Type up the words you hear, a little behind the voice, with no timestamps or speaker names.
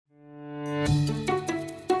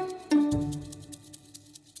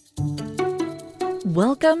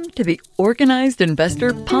Welcome to the Organized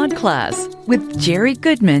Investor Podcast with Jerry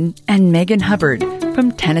Goodman and Megan Hubbard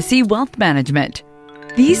from Tennessee Wealth Management.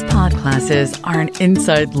 These podclasses are an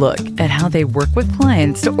inside look at how they work with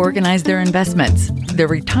clients to organize their investments, their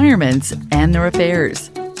retirements, and their affairs.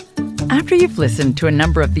 After you've listened to a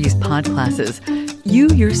number of these podclasses, you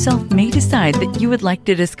yourself may decide that you would like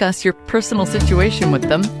to discuss your personal situation with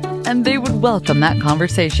them, and they would welcome that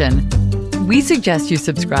conversation. We suggest you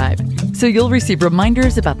subscribe so you'll receive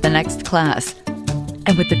reminders about the next class.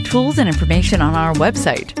 And with the tools and information on our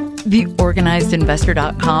website,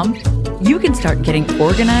 theorganizedinvestor.com, you can start getting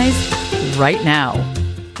organized right now.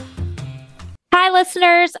 Hi,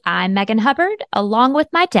 listeners. I'm Megan Hubbard, along with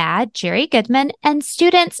my dad, Jerry Goodman, and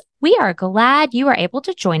students. We are glad you are able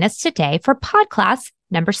to join us today for podcast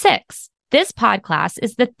number 6. This podcast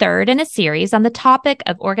is the third in a series on the topic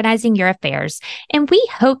of organizing your affairs, and we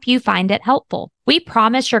hope you find it helpful. We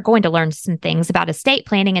promise you're going to learn some things about estate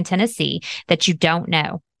planning in Tennessee that you don't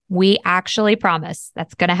know. We actually promise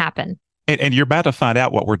that's going to happen. And you're about to find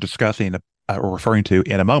out what we're discussing or referring to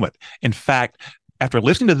in a moment. In fact, after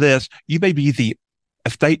listening to this, you may be the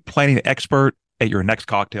estate planning expert at your next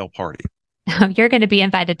cocktail party. You're going to be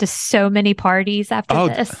invited to so many parties after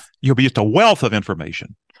this. You'll be just a wealth of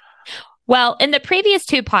information. Well, in the previous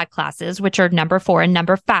 2 podclasses, which are number 4 and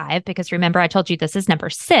number 5, because remember, I told you this is number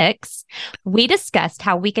 6, we discussed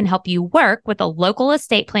how we can help you work with a local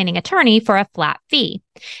estate planning attorney for a flat fee,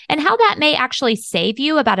 and how that may actually save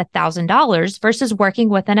you about $1,000 versus working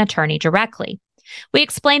with an attorney directly. We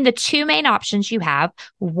explained the 2 main options you have,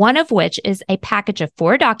 one of which is a package of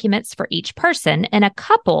 4 documents for each person, and a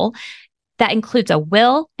couple that includes a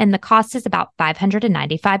will, and the cost is about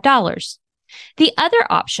 $595. The other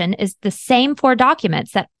option is the same 4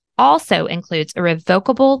 documents that also includes a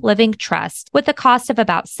revocable living trust with a cost of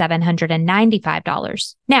about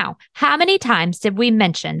 $795. Now, how many times did we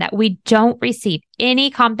mention that we don't receive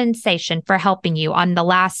any compensation for helping you on the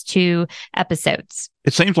last 2 episodes?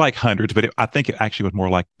 It seems like hundreds, but I think it actually was more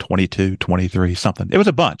like 22, 23, something. It was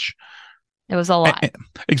a bunch. It was a lot.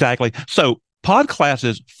 Exactly. So pod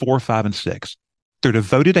classes 4, 5, and 6. They're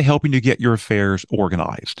devoted to helping you get your affairs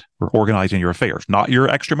organized, or organizing your affairs, not your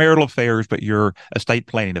extramarital affairs, but your estate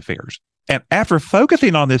planning affairs. And after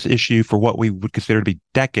focusing on this issue for what we would consider to be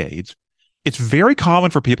decades, it's very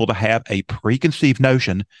common for people to have a preconceived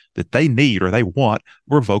notion that they need or they want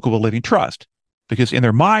a revocable living trust. Because in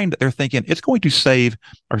their mind, they're thinking it's going to save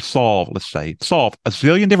or solve a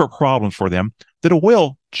zillion different problems for them that a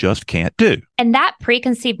will just can't do. And that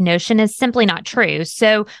preconceived notion is simply not true.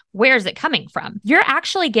 So where is it coming from? You're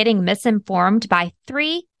actually getting misinformed by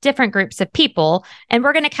 3 different groups of people, and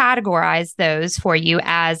we're going to categorize those for you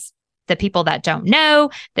as the people that don't know,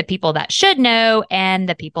 the people that should know, and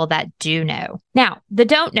the people that do know. Now, the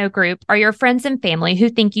don't know group are your friends and family who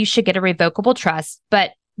think you should get a revocable trust,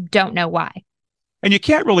 but don't know why. And you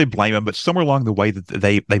can't really blame them, but somewhere along the way that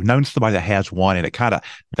they've known somebody that has one, and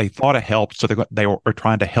they thought it helped, so they were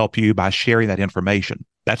trying to help you by sharing that information.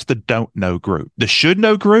 That's the don't know group. The should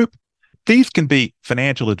know group, these can be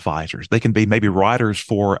financial advisors. They can be maybe writers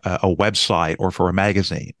for a website or for a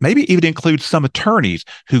magazine. Maybe even include some attorneys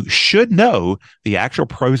who should know the actual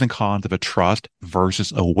pros and cons of a trust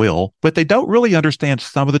versus a will, but they don't really understand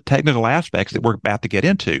some of the technical aspects that we're about to get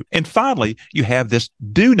into. And finally, you have this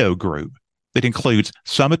do know group that includes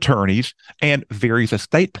some attorneys and various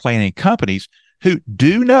estate planning companies who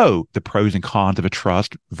do know the pros and cons of a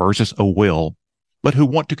trust versus a will, but who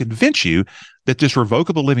want to convince you that this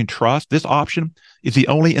revocable living trust, this option, is the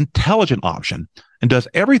only intelligent option and does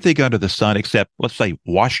everything under the sun except, let's say,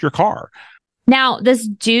 wash your car. Now, this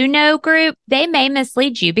do know group, they may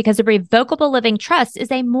mislead you because a revocable living trust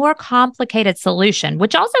is a more complicated solution,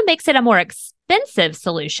 which also makes it a more expensive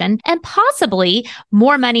solution and possibly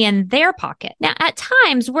more money in their pocket. Now, at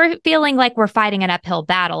times, we're feeling like we're fighting an uphill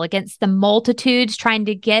battle against the multitudes trying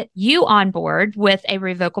to get you on board with a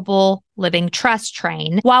revocable living trust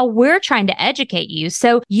train while we're trying to educate you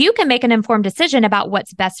so you can make an informed decision about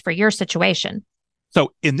what's best for your situation.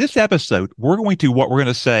 So in this episode, we're going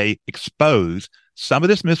to expose some of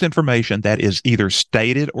this misinformation that is either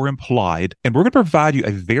stated or implied, and we're going to provide you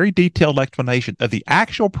a very detailed explanation of the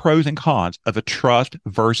actual pros and cons of a trust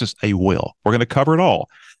versus a will. We're going to cover it all.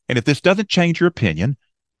 And if this doesn't change your opinion,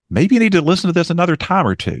 maybe you need to listen to this another time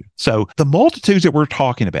or two. So the multitudes that we're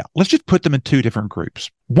talking about, let's just put them in 2 different groups.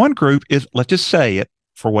 One group is, let's just say it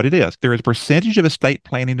for what it is. There is a percentage of estate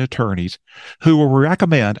planning attorneys who will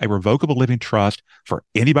recommend a revocable living trust for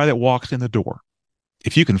anybody that walks in the door.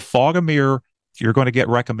 If you can fog a mirror you're going to get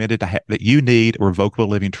recommended that you need a revocable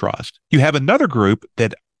living trust. You have another group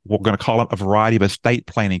that we're going to call them a variety of estate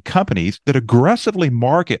planning companies that aggressively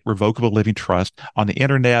market revocable living trust on the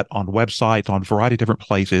internet, on websites, on a variety of different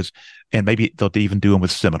places, and maybe they'll even do them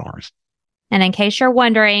with seminars. And in case you're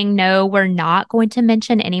wondering, no, we're not going to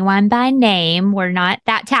mention anyone by name. We're not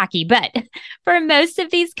that tacky. But for most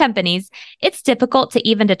of these companies, it's difficult to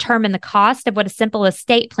even determine the cost of what a simple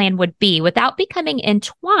estate plan would be without becoming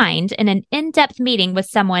entwined in an in-depth meeting with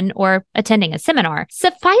someone or attending a seminar.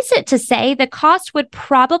 Suffice it to say, the cost would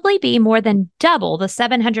probably be more than double the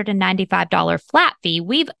 $795 flat fee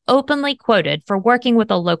we've openly quoted for working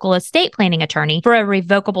with a local estate planning attorney for a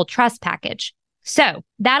revocable trust package. So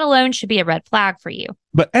that alone should be a red flag for you.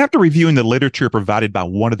 But after reviewing the literature provided by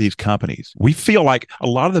one of these companies, we feel like a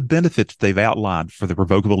lot of the benefits they've outlined for the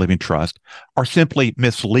revocable living trust are simply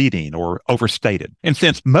misleading or overstated. And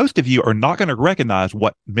since most of you are not going to recognize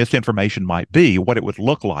what misinformation might be, what it would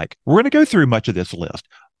look like, we're going to go through much of this list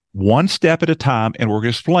one step at a time, and we're going to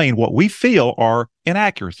explain what we feel are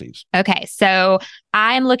inaccuracies. Okay, so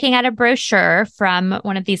I'm looking at a brochure from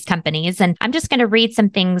one of these companies, and I'm just going to read some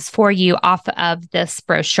things for you off of this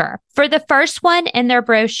brochure. For the first one in their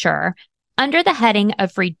brochure, under the heading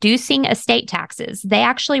of reducing estate taxes, they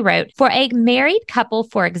actually wrote, for a married couple,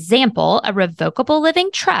 for example, a revocable living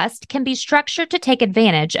trust can be structured to take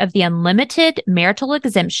advantage of the unlimited marital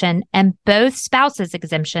exemption and both spouses'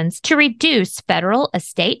 exemptions to reduce federal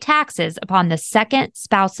estate taxes upon the second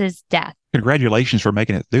spouse's death. Congratulations for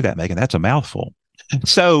making it through that, Megan. That's a mouthful.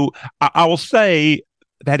 So I will say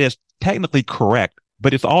that is technically correct,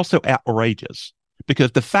 but it's also outrageous.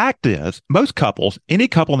 Because the fact is, most couples, any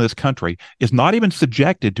couple in this country, is not even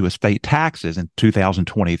subjected to estate taxes in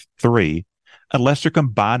 2023 unless their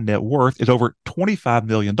combined net worth is over $25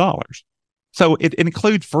 million. So it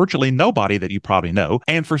includes virtually nobody that you probably know.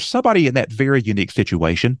 And for somebody in that very unique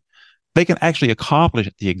situation, they can actually accomplish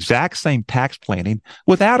the exact same tax planning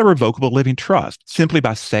without a revocable living trust, simply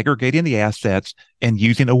by segregating the assets and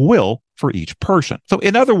using a will for each person. So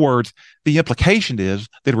in other words, the implication is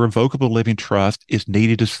that a revocable living trust is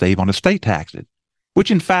needed to save on estate taxes,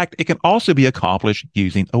 which in fact, it can also be accomplished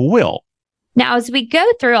using a will. Now, as we go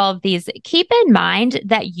through all of these, keep in mind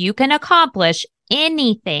that you can accomplish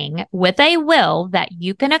anything with a will that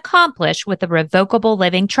you can accomplish with a revocable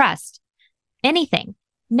living trust. Anything.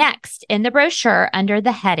 Next, in the brochure under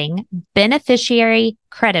the heading Beneficiary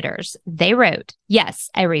Creditors, they wrote, yes,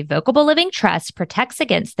 a revocable living trust protects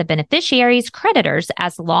against the beneficiary's creditors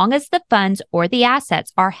as long as the funds or the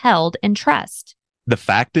assets are held in trust. The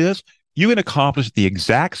fact is, you can accomplish the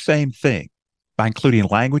exact same thing by including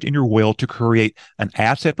language in your will to create an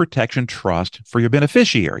asset protection trust for your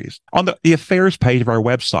beneficiaries. On the affairs page of our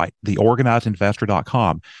website,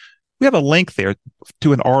 theorganizedinvestor.com, we have a link there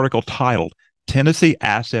to an article titled Tennessee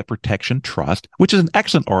Asset Protection Trust, which is an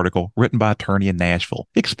excellent article written by an attorney in Nashville.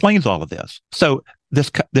 It explains all of this. So this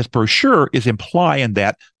brochure is implying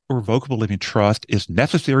that a revocable living trust is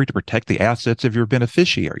necessary to protect the assets of your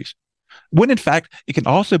beneficiaries, when in fact, it can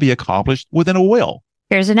also be accomplished within a will.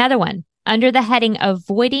 Here's another one. Under the heading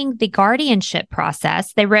Avoiding the Guardianship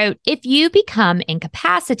Process, they wrote, if you become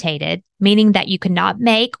incapacitated, meaning that you cannot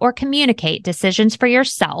make or communicate decisions for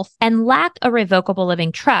yourself and lack a revocable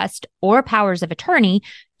living trust or powers of attorney,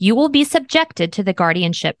 you will be subjected to the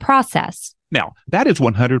guardianship process. Now, that is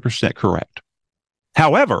 100% correct.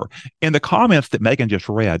 However, in the comments that Megan just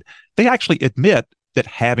read, they actually admit that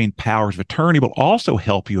having powers of attorney will also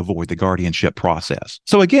help you avoid the guardianship process.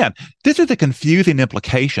 So again, this is a confusing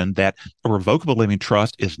implication that a revocable living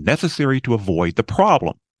trust is necessary to avoid the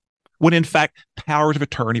problem, when in fact, powers of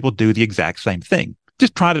attorney will do the exact same thing.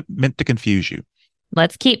 Just meant to confuse you.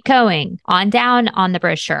 Let's keep going. On down on the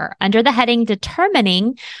brochure, under the heading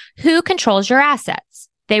Determining Who Controls Your Assets,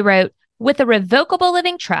 they wrote, with a revocable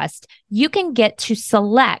living trust, you can get to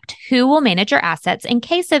select who will manage your assets in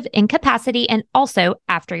case of incapacity and also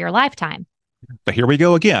after your lifetime. But here we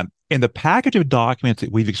go again. In the package of documents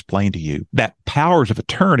that we've explained to you, that powers of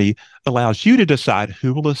attorney allows you to decide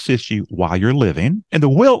who will assist you while you're living, and the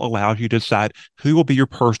will allows you to decide who will be your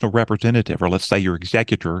personal representative, or let's say your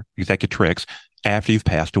executrix, after you've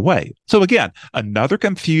passed away. So again, another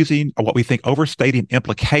confusing, or what we think overstating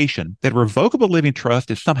implication that a revocable living trust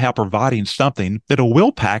is somehow providing something that a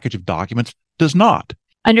will package of documents does not.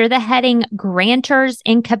 Under the heading Grantor's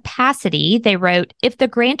Incapacity, they wrote, if the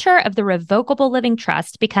grantor of the revocable living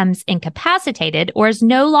trust becomes incapacitated or is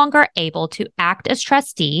no longer able to act as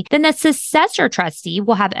trustee, then the successor trustee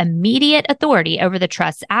will have immediate authority over the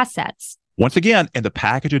trust's assets. Once again, in the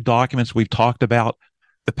package of documents we've talked about,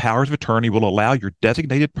 The powers of attorney will allow your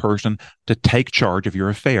designated person to take charge of your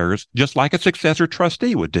affairs, just like a successor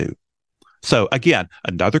trustee would do. So again,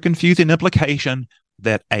 another confusing implication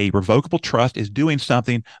that a revocable trust is doing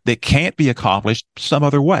something that can't be accomplished some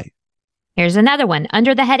other way. Here's another one.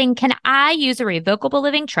 Under the heading, Can I use a revocable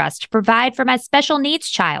living trust to provide for my special needs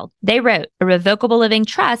child? They wrote, a revocable living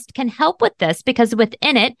trust can help with this because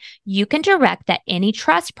within it, you can direct that any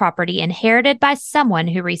trust property inherited by someone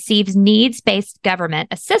who receives needs-based government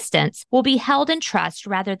assistance will be held in trust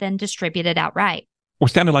rather than distributed outright. We're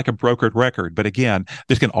sounding like a brokered record, but again,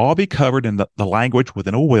 this can all be covered in the language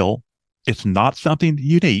within a will. It's not something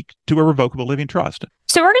unique to a revocable living trust.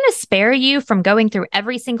 So we're going to spare you from going through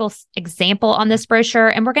every single example on this brochure,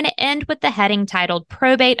 and we're going to end with the heading titled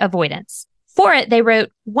Probate Avoidance. For it, they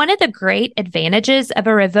wrote, one of the great advantages of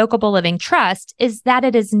a revocable living trust is that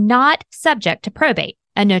it is not subject to probate,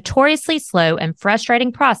 a notoriously slow and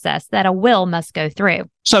frustrating process that a will must go through.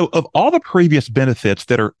 So of all the previous benefits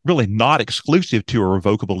that are really not exclusive to a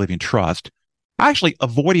revocable living trust, actually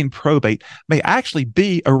avoiding probate may actually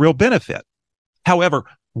be a real benefit. However,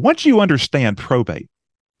 once you understand probate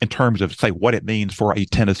in terms of, say, what it means for a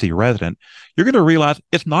Tennessee resident, you're going to realize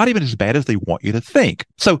it's not even as bad as they want you to think.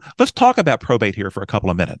 So let's talk about probate here for a couple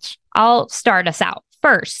of minutes. I'll start us out.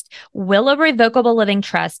 First, will a revocable living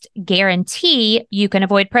trust guarantee you can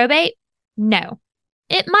avoid probate? No.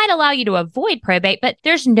 It might allow you to avoid probate, but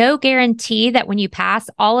there's no guarantee that when you pass,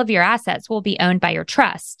 all of your assets will be owned by your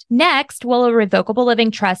trust. Next, will a revocable living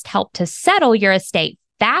trust help to settle your estate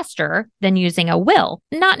faster than using a will?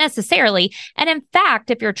 Not necessarily. And in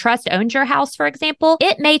fact, if your trust owns your house, for example,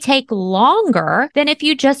 it may take longer than if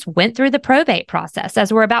you just went through the probate process,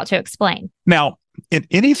 as we're about to explain. Now, in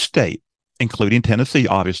any state, including Tennessee,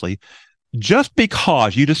 obviously, just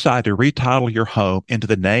because you decide to retitle your home into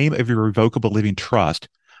the name of your revocable living trust,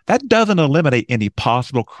 that doesn't eliminate any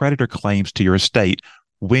possible creditor claims to your estate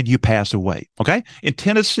when you pass away. Okay? In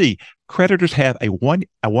Tennessee, creditors have a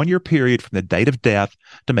one-year period from the date of death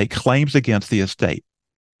to make claims against the estate.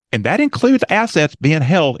 And that includes assets being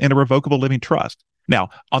held in a revocable living trust. Now,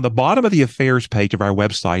 on the bottom of the affairs page of our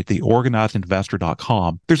website,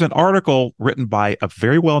 theorganizedinvestor.com, there's an article written by a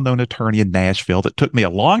very well-known attorney in Nashville that took me a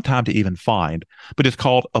long time to even find, but it's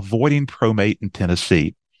called Avoiding Probate in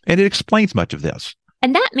Tennessee. And it explains much of this.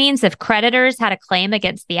 And that means if creditors had a claim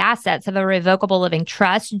against the assets of a revocable living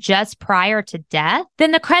trust just prior to death,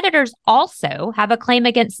 then the creditors also have a claim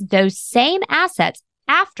against those same assets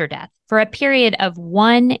after death for a period of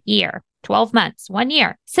 1 year. 12 months, 1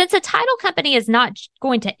 year. Since a title company is not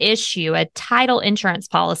going to issue a title insurance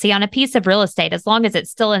policy on a piece of real estate as long as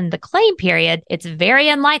it's still in the claim period, it's very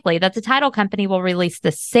unlikely that the title company will release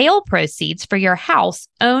the sale proceeds for your house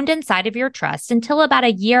owned inside of your trust until about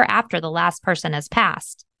a year after the last person has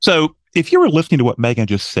passed. So if you were listening to what Megan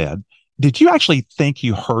just said, did you actually think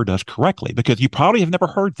you heard us correctly? Because you probably have never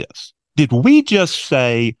heard this. Did we just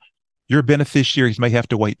say your beneficiaries may have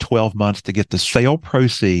to wait 12 months to get the sale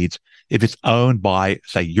proceeds if it's owned by,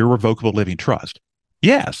 say, your revocable living trust?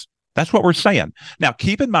 Yes, that's what we're saying. Now,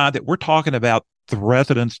 keep in mind that we're talking about the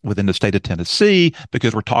residents within the state of Tennessee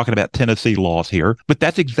because we're talking about Tennessee laws here, but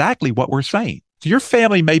that's exactly what we're saying. So your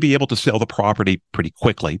family may be able to sell the property pretty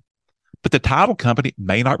quickly, but the title company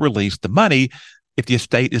may not release the money if the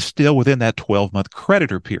estate is still within that 12-month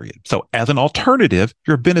creditor period. So as an alternative,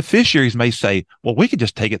 your beneficiaries may say, well, we could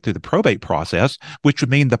just take it through the probate process, which would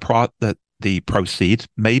mean the proceeds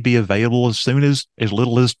may be available as soon as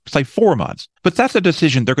little as, say, 4 months. But that's a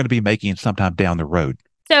decision they're going to be making sometime down the road.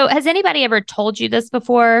 So has anybody ever told you this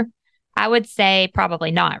before? I would say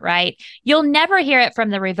probably not, right? You'll never hear it from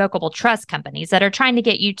the revocable trust companies that are trying to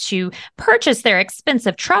get you to purchase their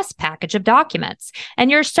expensive trust package of documents.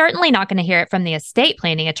 And you're certainly not going to hear it from the estate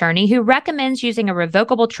planning attorney who recommends using a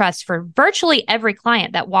revocable trust for virtually every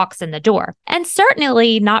client that walks in the door. And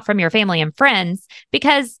certainly not from your family and friends,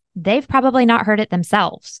 because they've probably not heard it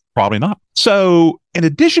themselves. Probably not. So in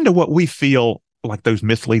addition to what we feel like those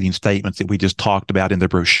misleading statements that we just talked about in the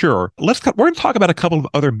brochure, we're going to talk about a couple of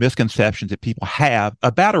other misconceptions that people have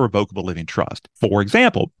about a revocable living trust. For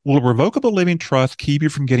example, will a revocable living trust keep you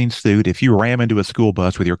from getting sued if you ram into a school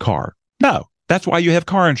bus with your car? No. That's why you have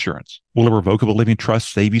car insurance. Will a revocable living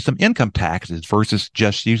trust save you some income taxes versus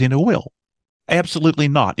just using a will? Absolutely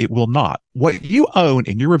not. It will not. What you own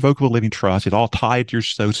in your revocable living trust is all tied to your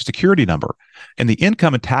Social Security number, and the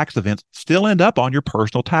income and tax events still end up on your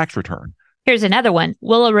personal tax return. Here's another one.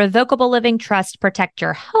 Will a revocable living trust protect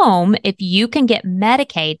your home if you can get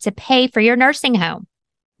Medicaid to pay for your nursing home?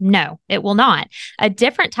 No, it will not. A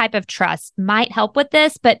different type of trust might help with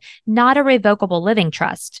this, but not a revocable living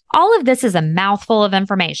trust. All of this is a mouthful of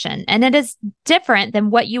information, and it is different than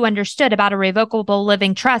what you understood about a revocable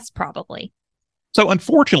living trust, probably. So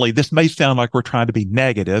unfortunately, this may sound like we're trying to be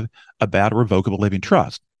negative about a revocable living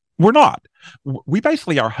trust. We're not. We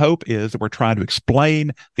basically, our hope is that we're trying to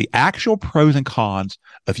explain the actual pros and cons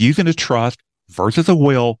of using a trust versus a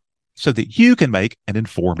will so that you can make an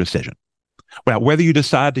informed decision. Well, whether you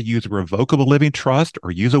decide to use a revocable living trust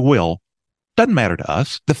or use a will doesn't matter to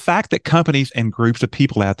us. The fact that companies and groups of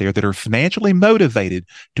people out there that are financially motivated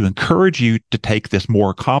to encourage you to take this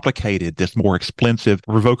more complicated, this more expensive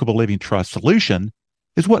revocable living trust solution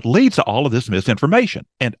is what leads to all of this misinformation.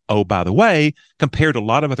 And oh, by the way, compared to a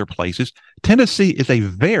lot of other places, Tennessee is a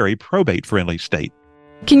very probate-friendly state.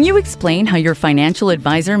 Can you explain how your financial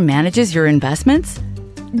advisor manages your investments?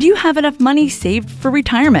 Do you have enough money saved for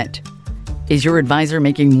retirement? Is your advisor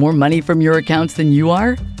making more money from your accounts than you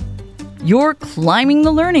are? You're climbing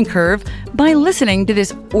the learning curve by listening to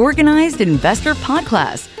this Organized Investor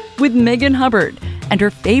Podcast with Megan Hubbard and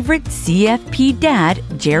her favorite CFP dad,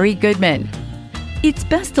 Jerry Goodman. It's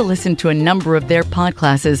best to listen to a number of their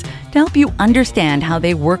podclasses to help you understand how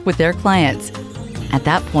they work with their clients. At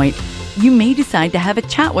that point, you may decide to have a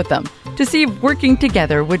chat with them to see if working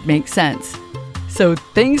together would make sense. So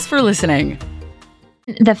thanks for listening.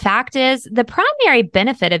 The fact is, the primary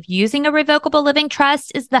benefit of using a revocable living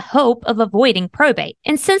trust is the hope of avoiding probate.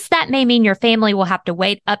 And since that may mean your family will have to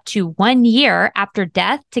wait up to 1 year after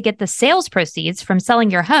death to get the sales proceeds from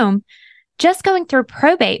selling your home, just going through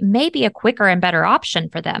probate may be a quicker and better option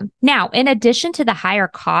for them. Now, in addition to the higher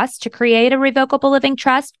cost to create a revocable living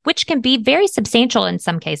trust, which can be very substantial in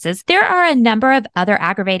some cases, there are a number of other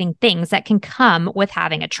aggravating things that can come with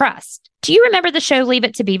having a trust. Do you remember the show Leave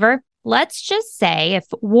It to Beaver? Let's just say if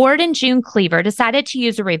Ward and June Cleaver decided to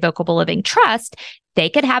use a revocable living trust, they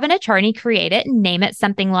could have an attorney create it and name it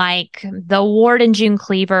something like the Ward and June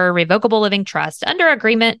Cleaver Revocable Living Trust under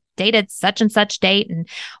agreement dated such and such date and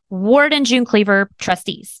Ward and June Cleaver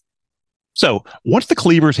trustees. So once the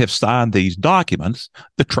Cleavers have signed these documents,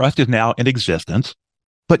 the trust is now in existence.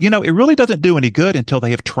 But, it really doesn't do any good until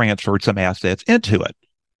they have transferred some assets into it.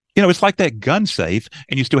 It's like that gun safe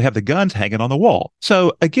and you still have the guns hanging on the wall.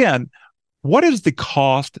 So again, what is the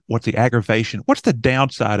cost? What's the aggravation? What's the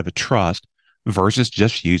downside of a trust versus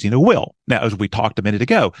just using a will? Now, as we talked a minute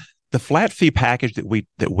ago, the flat fee package that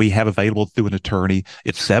we have available through an attorney,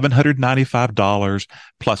 it's $795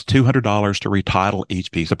 plus $200 to retitle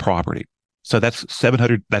each piece of property. So that's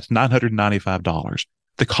 $995.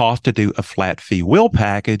 The cost to do a flat fee will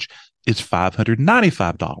package is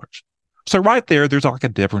 $595. So right there's like a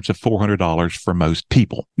difference of $400 for most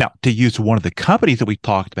people. Now, to use one of the companies that we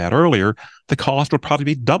talked about earlier, the cost would probably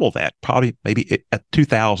be double that, probably maybe at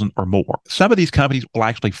 $2,000 or more. Some of these companies will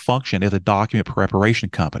actually function as a document preparation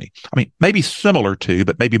company. I mean, maybe similar to,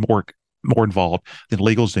 but maybe more involved than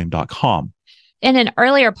LegalZoom.com. In an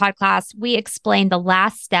earlier podcast, we explained the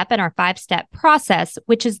last step in our 5-step process,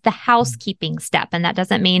 which is the housekeeping step. And that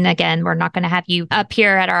doesn't mean, again, we're not going to have you up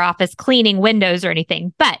here at our office cleaning windows or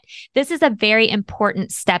anything, but this is a very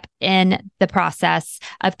important step in the process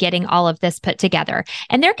of getting all of this put together.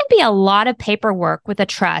 And there can be a lot of paperwork with a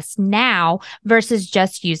trust now versus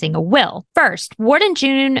just using a will. First, Ward and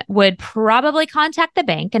June would probably contact the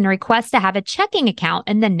bank and request to have a checking account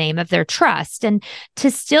in the name of their trust and to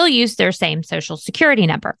still use their same social security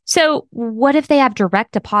number. So what if they have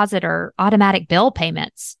direct deposit or automatic bill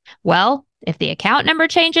payments? Well, if the account number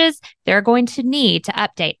changes, they're going to need to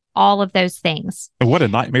update all of those things. What a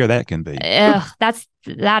nightmare that can be.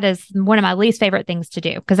 That is one of my least favorite things to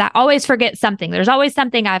do because I always forget something. There's always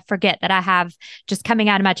something I forget that I have just coming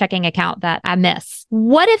out of my checking account that I miss.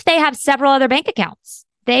 What if they have several other bank accounts?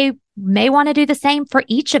 They may want to do the same for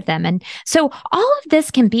each of them. And so all of this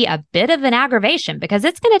can be a bit of an aggravation because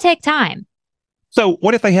it's going to take time. So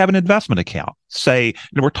what if they have an investment account? Say,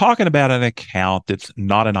 we're talking about an account that's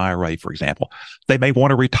not an IRA, for example. They may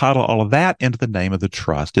want to retitle all of that into the name of the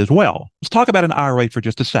trust as well. Let's talk about an IRA for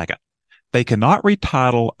just a second. They cannot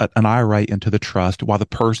retitle an IRA into the trust while the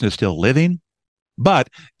person is still living, but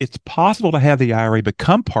it's possible to have the IRA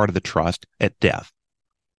become part of the trust at death.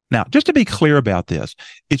 Now, just to be clear about this,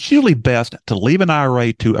 it's usually best to leave an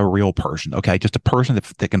IRA to a real person, okay? Just a person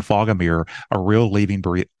that can fog a mirror, a real living,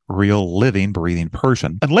 breathing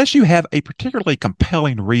person, unless you have a particularly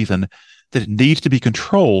compelling reason that it needs to be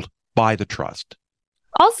controlled by the trust.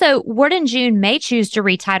 Also, Ward and June may choose to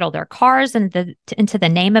retitle their cars into the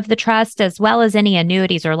name of the trust, as well as any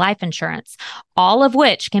annuities or life insurance, all of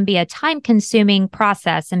which can be a time-consuming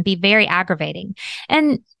process and be very aggravating.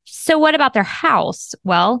 And so what about their house?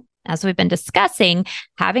 Well, as we've been discussing,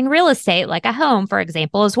 having real estate like a home, for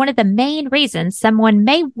example, is one of the main reasons someone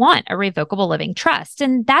may want a revocable living trust.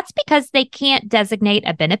 And that's because they can't designate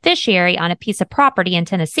a beneficiary on a piece of property in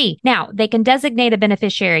Tennessee. Now, they can designate a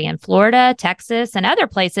beneficiary in Florida, Texas, and other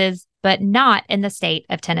places, but not in the state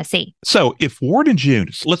of Tennessee. So if Ward and June,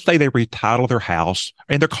 let's say they retitle their house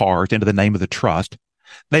and their cars into the name of the trust,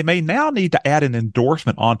 they may now need to add an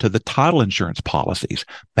endorsement onto the title insurance policies,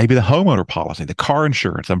 maybe the homeowner policy, the car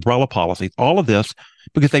insurance, umbrella policies, all of this,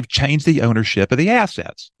 because they've changed the ownership of the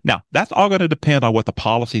assets. Now, that's all going to depend on what the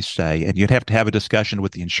policies say, and you'd have to have a discussion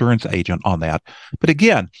with the insurance agent on that. But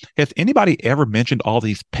again, has anybody ever mentioned all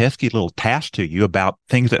these pesky little tasks to you about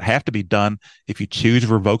things that have to be done if you choose a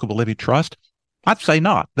revocable living trust? I'd say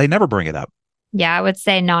not. They never bring it up. Yeah, I would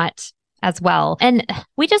say not as well. And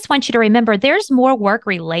we just want you to remember there's more work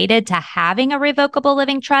related to having a revocable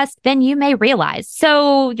living trust than you may realize.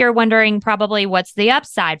 So you're wondering probably what's the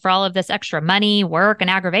upside for all of this extra money, work, and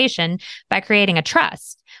aggravation by creating a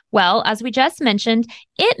trust. Well, as we just mentioned,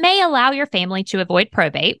 it may allow your family to avoid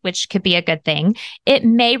probate, which could be a good thing. It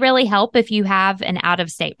may really help if you have an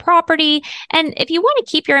out-of-state property. And if you want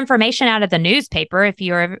to keep your information out of the newspaper, if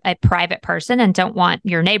you're a private person and don't want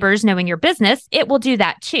your neighbors knowing your business, it will do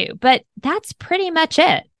that too. But that's pretty much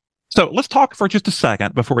it. So let's talk for just a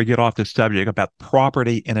second before we get off this subject about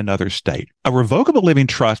property in another state. A revocable living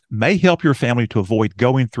trust may help your family to avoid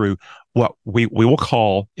going through what we will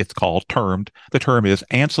call, the term is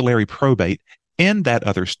ancillary probate in that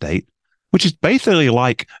other state, which is basically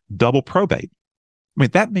like double probate. I mean,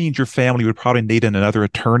 that means your family would probably need another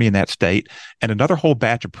attorney in that state and another whole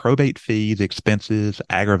batch of probate fees, expenses,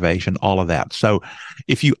 aggravation, all of that. So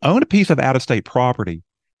if you own a piece of out-of-state property,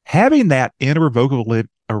 having that in a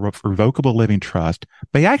revocable living trust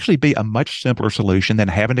may actually be a much simpler solution than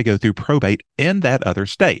having to go through probate in that other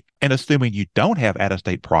state. And assuming you don't have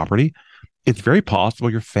out-of-state property, it's very possible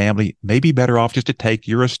your family may be better off just to take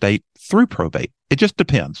your estate through probate. It just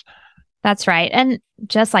depends. That's right. And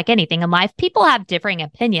just like anything in life, people have differing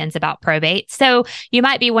opinions about probate. So you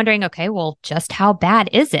might be wondering, okay, well, just how bad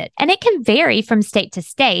is it? And it can vary from state to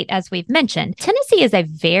state, as we've mentioned. Tennessee is a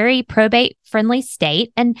very probate-friendly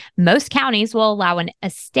state, and most counties will allow an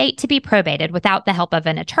estate to be probated without the help of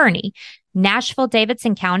an attorney.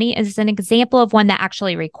 Nashville-Davidson County is an example of one that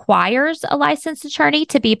actually requires a licensed attorney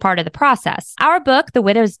to be part of the process. Our book, The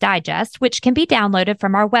Widow's Digest, which can be downloaded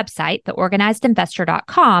from our website,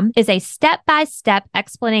 theorganizedinvestor.com, is a step-by-step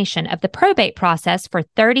explanation of the probate process for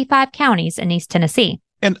 35 counties in East Tennessee.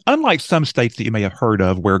 And unlike some states that you may have heard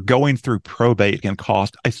of where going through probate can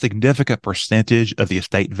cost a significant percentage of the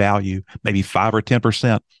estate value, maybe 5 or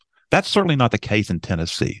 10%, that's certainly not the case in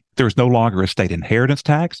Tennessee. There's no longer a state inheritance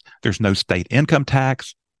tax. There's no state income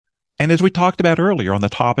tax. And as we talked about earlier on the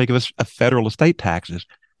topic of federal estate taxes,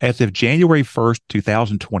 as of January 1st,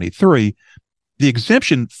 2023, the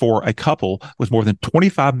exemption for a couple was more than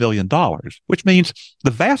 $25 million, which means the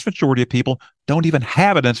vast majority of people don't even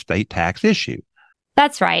have an estate tax issue.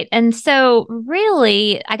 That's right. And so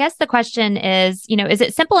really, I guess the question is, is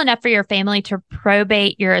it simple enough for your family to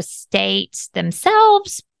probate your estate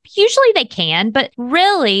themselves? Usually they can, but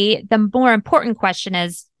really the more important question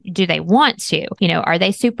is, do they want to? Are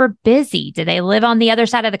they super busy? Do they live on the other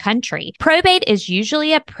side of the country? Probate is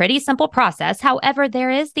usually a pretty simple process. However, there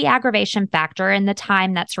is the aggravation factor and the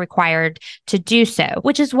time that's required to do so,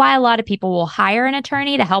 which is why a lot of people will hire an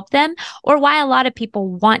attorney to help them, or why a lot of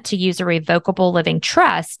people want to use a revocable living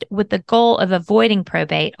trust with the goal of avoiding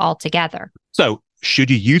probate altogether. So, should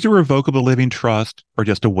you use a revocable living trust or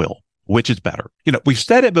just a will? Which is better? We've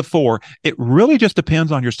said it before. It really just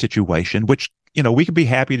depends on your situation, which, we could be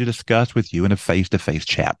happy to discuss with you in a face-to-face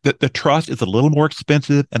chat. The trust is a little more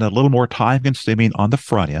expensive and a little more time-consuming on the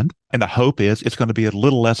front end. And the hope is it's going to be a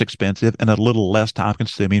little less expensive and a little less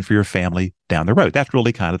time-consuming for your family down the road. That's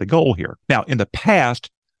really kind of the goal here. Now, in the past,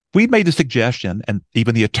 we've made the suggestion, and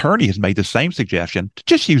even the attorney has made the same suggestion, to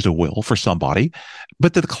just use a will for somebody,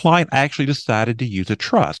 but the client actually decided to use a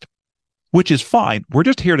trust, which is fine. We're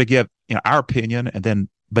just here to give our opinion,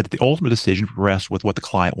 but the ultimate decision rests with what the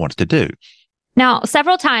client wants to do. Now,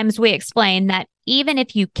 several times we explain that even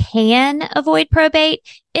if you can avoid probate,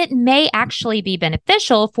 it may actually be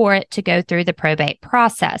beneficial for it to go through the probate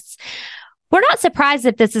process. We're not surprised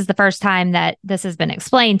if this is the first time that this has been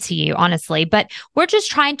explained to you, honestly, but we're just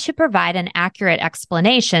trying to provide an accurate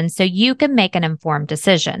explanation so you can make an informed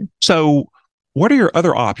decision. So what are your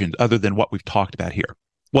other options other than what we've talked about here?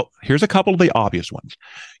 Well, here's a couple of the obvious ones.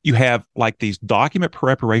 You have like these document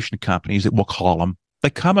preparation companies that we'll call them. They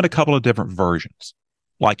come in a couple of different versions.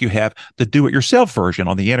 Like you have the do-it-yourself version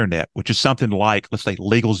on the internet, which is something like, let's say,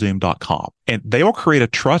 LegalZoom.com. And they'll create a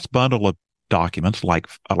trust bundle of documents like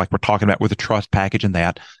we're talking about with a trust package, and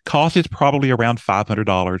that cost is probably around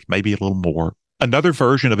 $500, maybe a little more. Another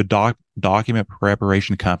version of a document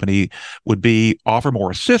preparation company would be offer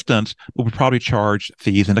more assistance, but would probably charge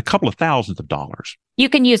fees in a couple of thousands of dollars. You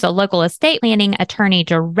can use a local estate planning attorney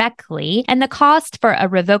directly, and the cost for a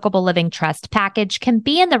revocable living trust package can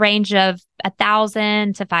be in the range of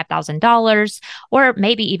 $1,000 to $5,000, or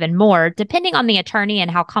maybe even more, depending on the attorney and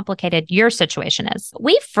how complicated your situation is.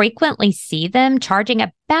 We frequently see them charging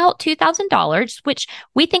about $2,000, which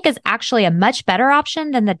we think is actually a much better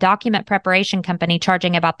option than the document preparation company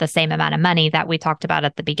charging about the same amount of money that we talked about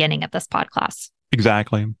at the beginning of this podcast.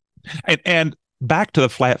 Exactly. And back to the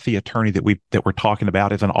flat fee attorney that we're talking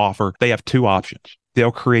about as an offer, they have two options.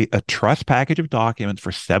 They'll create a trust package of documents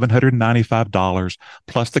for $795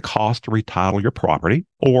 plus the cost to retitle your property,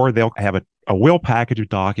 or they'll have a will package of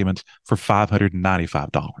documents for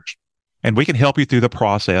 $595. And we can help you through the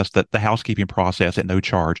process, the housekeeping process at no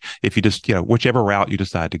charge, if you just, whichever route you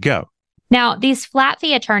decide to go. Now, these flat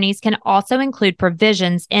fee attorneys can also include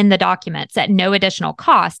provisions in the documents at no additional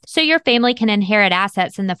cost, so your family can inherit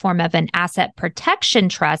assets in the form of an asset protection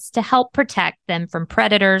trust to help protect them from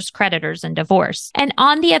predators, creditors, and divorce. And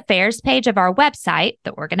on the affairs page of our website,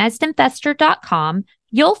 theorganizedinvestor.com,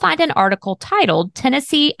 you'll find an article titled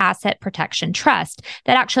Tennessee Asset Protection Trust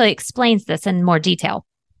that actually explains this in more detail.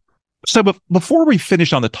 So before we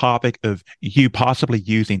finish on the topic of you possibly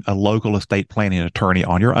using a local estate planning attorney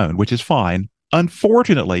on your own, which is fine,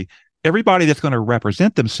 unfortunately, everybody that's going to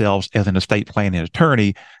represent themselves as an estate planning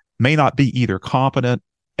attorney may not be either competent,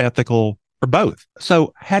 ethical, or both.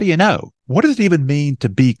 So how do you know? What does it even mean to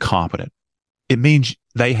be competent? It means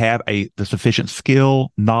they have the sufficient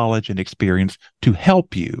skill, knowledge, and experience to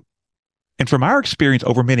help you. And from our experience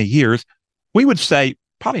over many years, we would say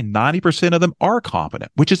probably 90% of them are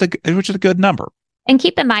competent, which is a good number. And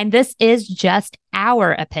keep in mind, this is just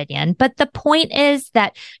our opinion, but the point is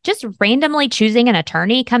that just randomly choosing an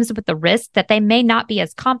attorney comes with the risk that they may not be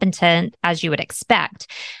as competent as you would expect.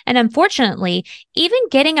 And unfortunately, even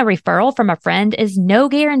getting a referral from a friend is no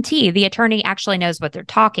guarantee the attorney actually knows what they're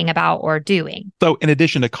talking about or doing. So in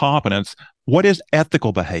addition to competence, what is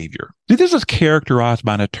ethical behavior? This is characterized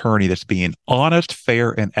by an attorney that's being honest,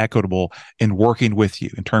 fair, and equitable in working with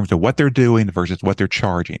you in terms of what they're doing versus what they're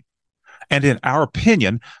charging. And in our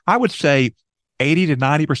opinion, I would say 80 to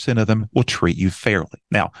 90% of them will treat you fairly.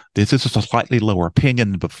 Now, this is a slightly lower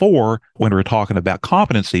opinion than before when we were talking about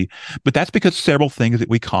competency, but that's because several things that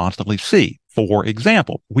we constantly see. For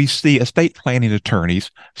example, we see estate planning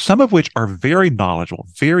attorneys, some of which are very knowledgeable,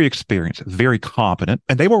 very experienced, very competent,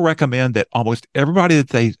 and they will recommend that almost everybody that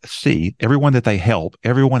they see, everyone that they help,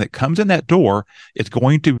 everyone that comes in that door is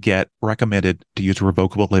going to get recommended to use a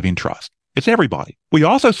revocable living trust. It's everybody. We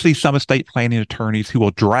also see some estate planning attorneys who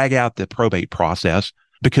will drag out the probate process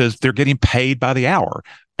because they're getting paid by the hour.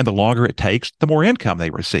 And the longer it takes, the more income they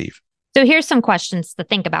receive. So here's some questions to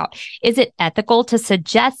think about. Is it ethical to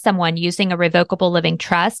suggest someone using a revocable living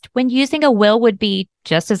trust when using a will would be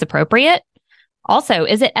just as appropriate? Also,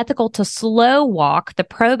 is it ethical to slow walk the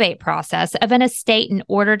probate process of an estate in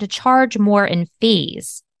order to charge more in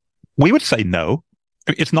fees? We would say no.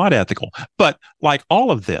 It's not ethical. But like all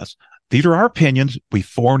of this, these are our opinions. We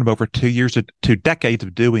formed them over 2 decades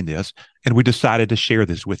of doing this, and we decided to share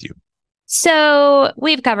this with you. So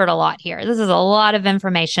we've covered a lot here. This is a lot of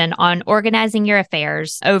information on organizing your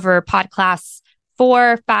affairs over podcast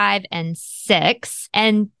 4, 5, and 6.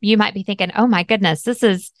 And you might be thinking, oh my goodness, this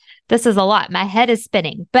is a lot. My head is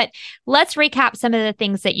spinning. But let's recap some of the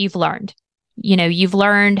things that you've learned. You've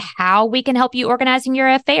learned how we can help you organizing your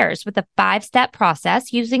affairs with a 5-step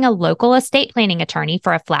process using a local estate planning attorney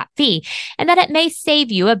for a flat fee, and that it may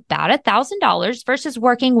save you about $1,000 versus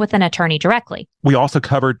working with an attorney directly. We also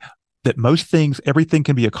covered that everything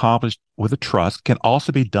can be accomplished with a trust, can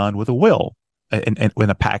also be done with a will and with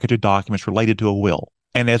a package of documents related to a will.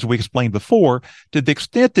 And as we explained before, to the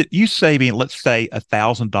extent that you saving, let's say,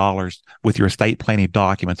 $1,000 with your estate planning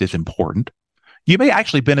documents is important, you may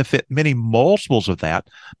actually benefit many multiples of that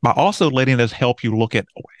by also letting us help you look at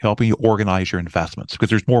helping you organize your investments, because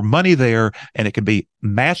there's more money there and it can be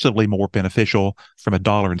massively more beneficial from a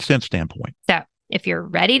dollar and cent standpoint. So if you're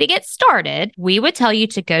ready to get started, we would tell you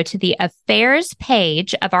to go to the affairs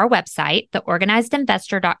page of our website,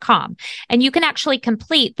 theorganizedinvestor.com, and you can actually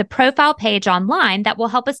complete the profile page online that will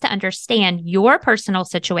help us to understand your personal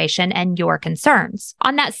situation and your concerns.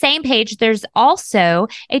 On that same page, there's also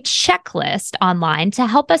a checklist online to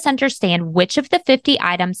help us understand which of the 50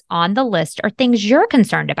 items on the list are things you're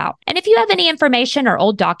concerned about. And if you have any information or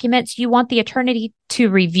old documents you want the attorney to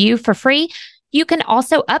review for free, you can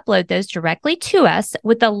also upload those directly to us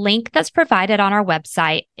with the link that's provided on our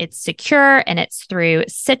website. It's secure and it's through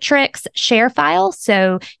Citrix share file.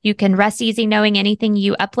 So you can rest easy knowing anything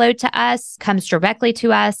you upload to us comes directly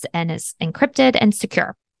to us and is encrypted and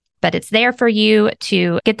secure. But it's there for you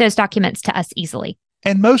to get those documents to us easily.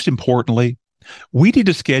 And most importantly, we need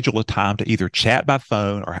to schedule a time to either chat by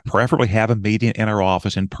phone or preferably have a meeting in our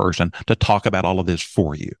office in person to talk about all of this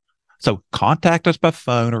for you. So contact us by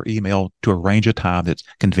phone or email to arrange a time that's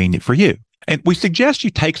convenient for you. And we suggest you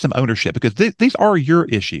take some ownership because these are your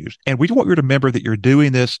issues. And we want you to remember that you're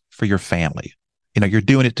doing this for your family. You're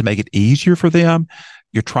doing it to make it easier for them.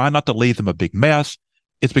 You're trying not to leave them a big mess.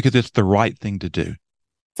 It's because it's the right thing to do.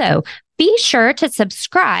 So be sure to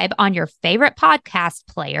subscribe on your favorite podcast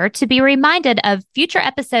player to be reminded of future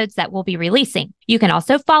episodes that we'll be releasing. You can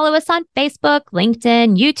also follow us on Facebook,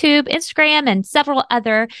 LinkedIn, YouTube, Instagram, and several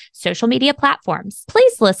other social media platforms.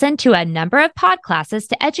 Please listen to a number of podclasses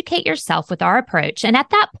to educate yourself with our approach. And at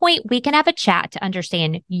that point, we can have a chat to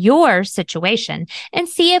understand your situation and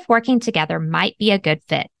see if working together might be a good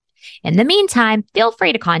fit. In the meantime, feel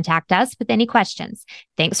free to contact us with any questions.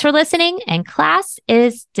 Thanks for listening, and class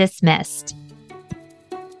is dismissed.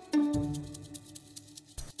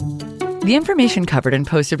 The information covered and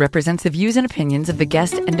posted represents the views and opinions of the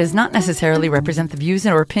guest and does not necessarily represent the views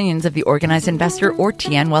or opinions of the Organized Investor or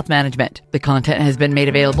TN Wealth Management. The content has been made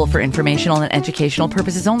available for informational and educational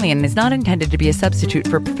purposes only and is not intended to be a substitute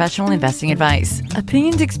for professional investing advice.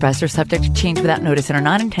 Opinions expressed are subject to change without notice and are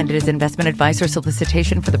not intended as investment advice or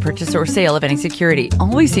solicitation for the purchase or sale of any security.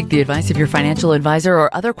 Always seek the advice of your financial advisor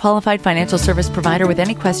or other qualified financial service provider with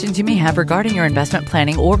any questions you may have regarding your investment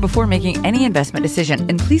planning or before making any investment decision.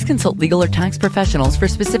 And please consult legal or tax professionals for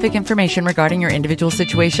specific information regarding your individual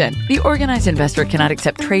situation. The Organized Investor cannot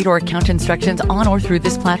accept trade or account instructions on or through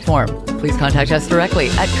this platform. Please contact us directly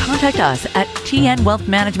at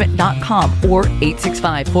contactus@tnwealthmanagement.com or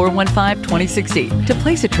 865-415-2060 to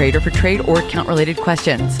place a trade or for trade or account-related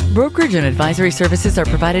questions. Brokerage and advisory services are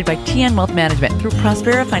provided by TN Wealth Management through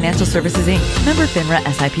Prospera Financial Services, Inc., member FINRA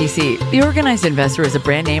SIPC. The Organized Investor is a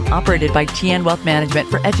brand name operated by TN Wealth Management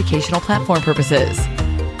for educational platform purposes.